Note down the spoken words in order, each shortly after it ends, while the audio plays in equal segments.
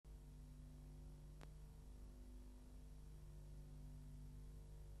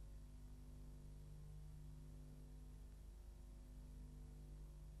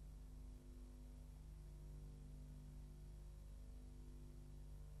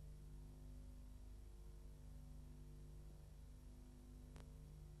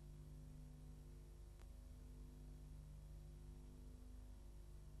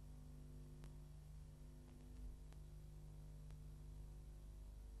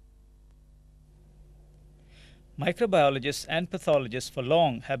Microbiologists and pathologists for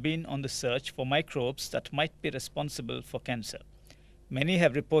long have been on the search for microbes that might be responsible for cancer. Many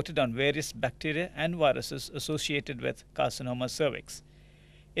have reported on various bacteria and viruses associated with carcinoma cervix.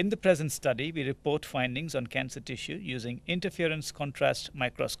 In the present study, we report findings on cancer tissue using interference contrast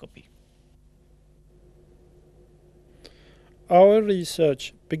microscopy. Our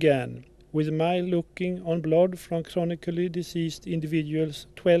research began with my looking on blood from chronically diseased individuals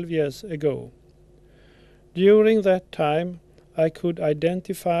 12 years ago. During that time, I could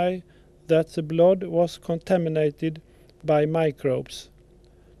identify that the blood was contaminated by microbes,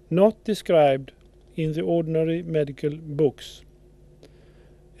 not described in the ordinary medical books.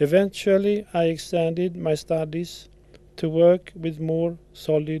 Eventually, I extended my studies to work with more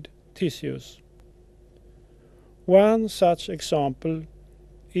solid tissues. One such example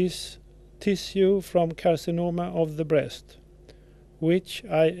is tissue from carcinoma of the breast, which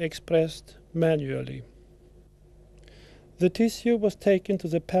I expressed manually. The tissue was taken to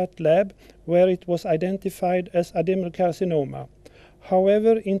the PAT lab, where it was identified as adenocarcinoma.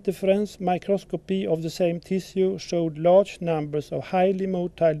 However, interference microscopy of the same tissue showed large numbers of highly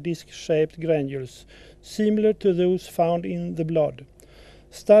motile disc-shaped granules, similar to those found in the blood.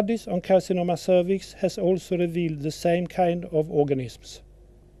 Studies on carcinoma cervix has also revealed the same kind of organisms.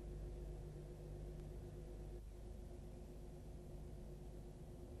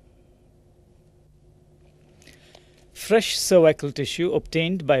 Fresh cervical tissue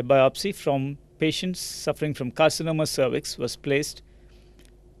obtained by biopsy from patients suffering from carcinoma cervix was placed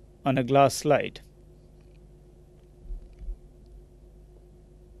on a glass slide.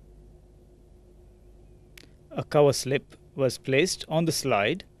 A cover slip was placed on the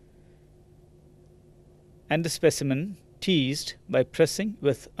slide and the specimen teased by pressing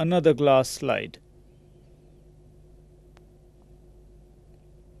with another glass slide.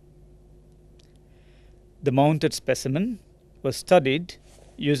 The mounted specimen was studied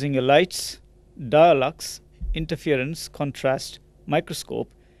using a Light's Dialux interference contrast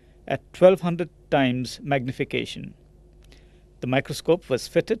microscope at 1200 times magnification. The microscope was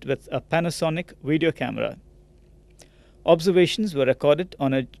fitted with a Panasonic video camera. Observations were recorded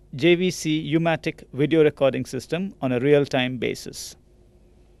on a JVC U-matic video recording system on a real-time basis.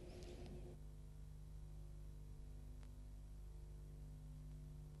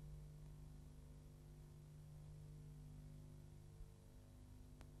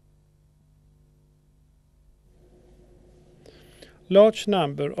 Large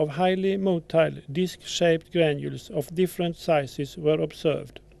number of highly motile disc-shaped granules of different sizes were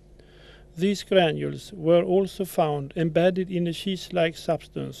observed. These granules were also found embedded in a cheese-like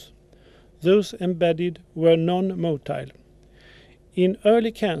substance. Those embedded were non-motile. In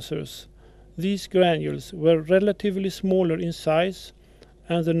early cancers, these granules were relatively smaller in size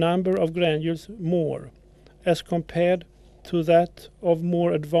and the number of granules more, as compared to that of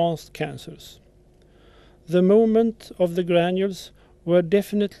more advanced cancers. The movement of the granules were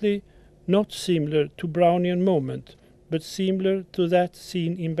definitely not similar to Brownian movement, but similar to that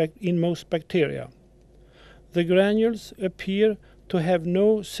seen in most bacteria. The granules appear to have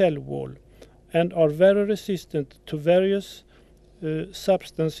no cell wall and are very resistant to various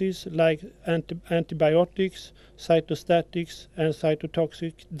substances like antibiotics, cytostatics, and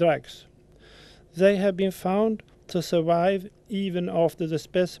cytotoxic drugs. They have been found to survive even after the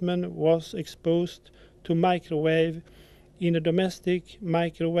specimen was exposed to microwave in a domestic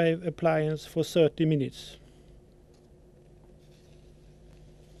microwave appliance for 30 minutes.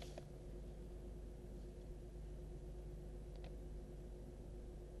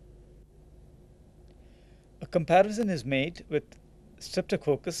 A comparison is made with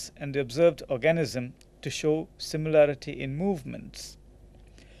Streptococcus and the observed organism to show similarity in movements.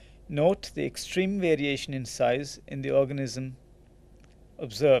 Note the extreme variation in size in the organism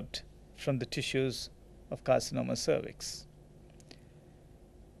observed from the tissues of carcinoma cervix.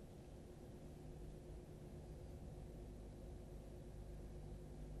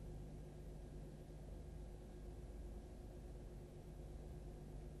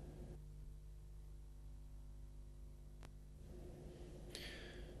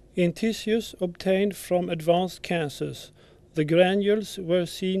 In tissues obtained from advanced cancers, the granules were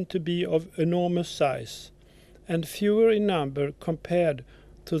seen to be of enormous size and fewer in number compared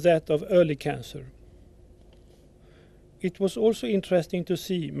to that of early cancer. It was also interesting to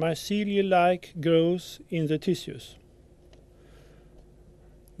see mycelial-like growth in the tissues.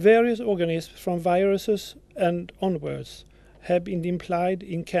 Various organisms from viruses and onwards have been implied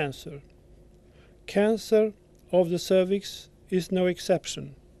in cancer. Cancer of the cervix is no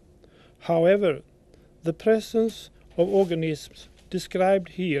exception. However, the presence of organisms described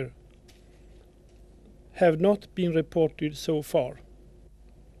here have not been reported so far.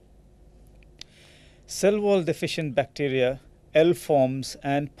 Cell wall deficient bacteria, L forms,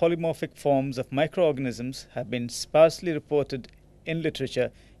 and polymorphic forms of microorganisms have been sparsely reported in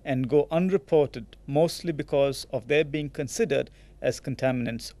literature and go unreported mostly because of their being considered as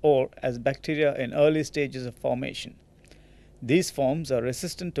contaminants or as bacteria in early stages of formation. These forms are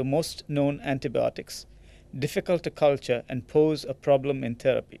resistant to most known antibiotics, difficult to culture, and pose a problem in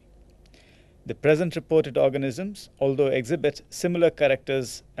therapy. The present reported organisms, although exhibit similar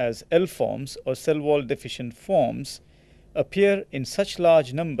characters as L forms or cell wall deficient forms, appear in such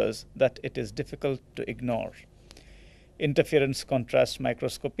large numbers that it is difficult to ignore. Interference contrast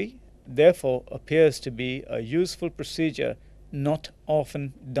microscopy, therefore, appears to be a useful procedure not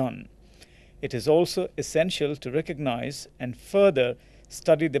often done. It is also essential to recognize and further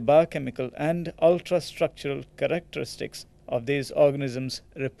study the biochemical and ultrastructural characteristics of these organisms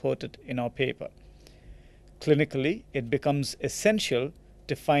reported in our paper. Clinically, it becomes essential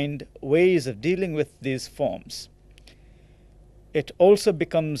to find ways of dealing with these forms. It also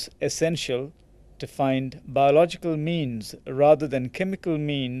becomes essential to find biological means rather than chemical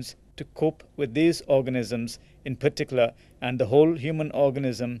means to cope with these organisms in particular and the whole human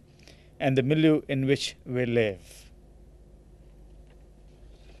organism and the milieu in which we live.